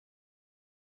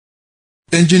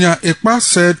Engineer Ekpah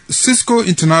said Cisco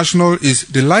International is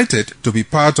delighted to be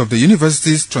part of the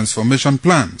university's transformation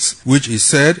plans, which he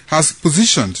said has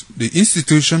positioned the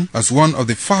institution as one of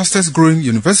the fastest growing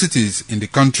universities in the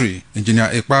country. Engineer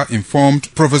Ekpah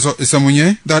informed Professor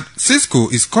Ezemonye that Cisco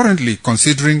is currently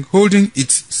considering holding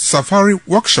its Safari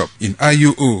workshop in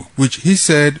IUO, which he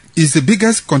said is the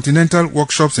biggest continental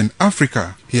workshops in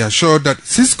Africa. He assured that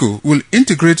Cisco will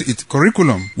integrate its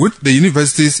curriculum with the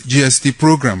university's GST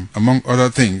program, among other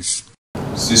things.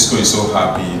 Cisco is so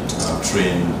happy to have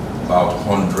trained about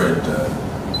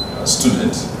 100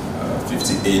 students,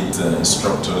 58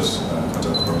 instructors cut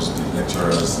across the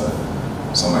lecturers,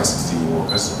 some ICT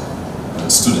workers,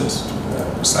 and students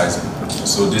precisely.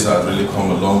 So this has really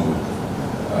come a long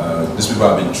way. These people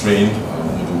have been trained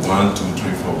with the 1, 2,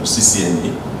 3, 4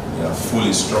 CCNA. They are full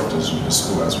instructors with the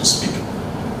school as we speak.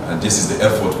 And this is the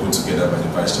effort put together by the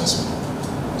Vice Chancellor.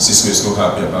 Cisco is so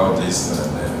happy about this,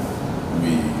 and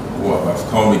we have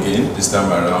come again this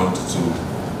time around to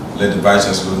let the Vice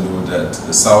Chancellor know that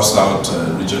the South-South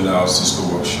Regional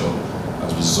Cisco Workshop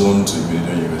has been zoned to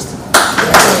Igbinedion University.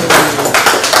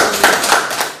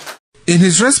 In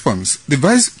his response, the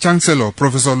Vice Chancellor,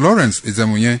 Prof Lawrence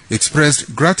Ezemonye,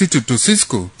 expressed gratitude to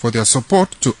Cisco for their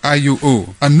support to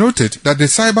IUO and noted that the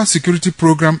cybersecurity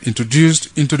program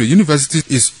introduced into the university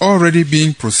is already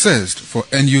being processed for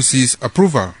NUC's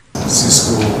approval.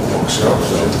 Cisco workshop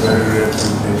is a very rare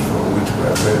privilege for which we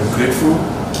are very grateful,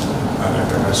 and I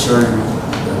can assure you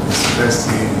that the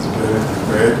university is very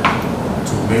prepared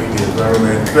to make the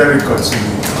environment very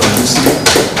conducive.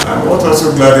 And what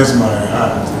also gladdens my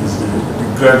heart is the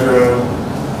gradual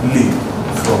leap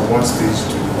from one stage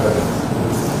to the other.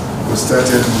 We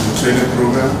started with the training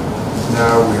program.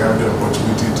 Now we have the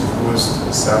opportunity to host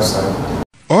the South-South.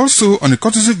 Also on a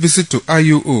courtesy visit to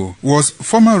IUO was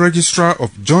former Registrar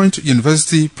of Joint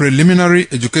University Preliminary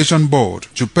Education Board,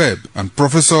 JUPEB, and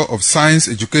Professor of Science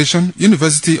Education,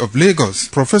 University of Lagos,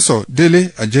 Professor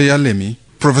Dele Ajayalemi.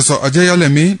 Professor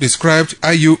Ajayalemi described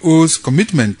IUO's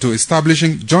commitment to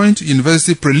establishing Joint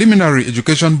University Preliminary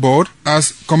Education Board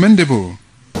as commendable.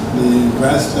 The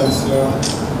Vice Chancellor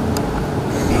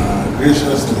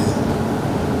graciously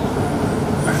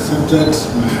accepted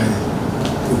my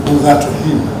proposal to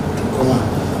him to come on,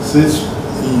 since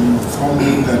he informed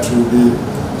me that we will be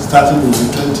starting with the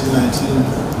 2019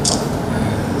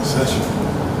 session.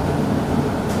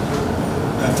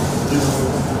 That,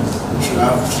 we should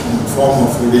have some form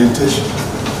of orientation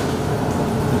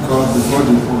because before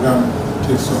the program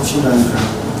takes off, so that you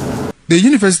can. The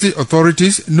university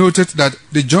authorities noted that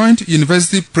the Joint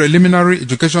University Preliminary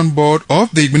Education Board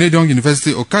of the Igbinedion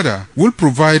University Okada will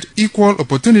provide equal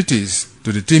opportunities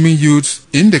to the teeming youths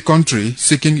in the country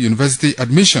seeking university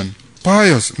admission.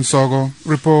 Pius Nsogho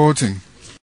reporting.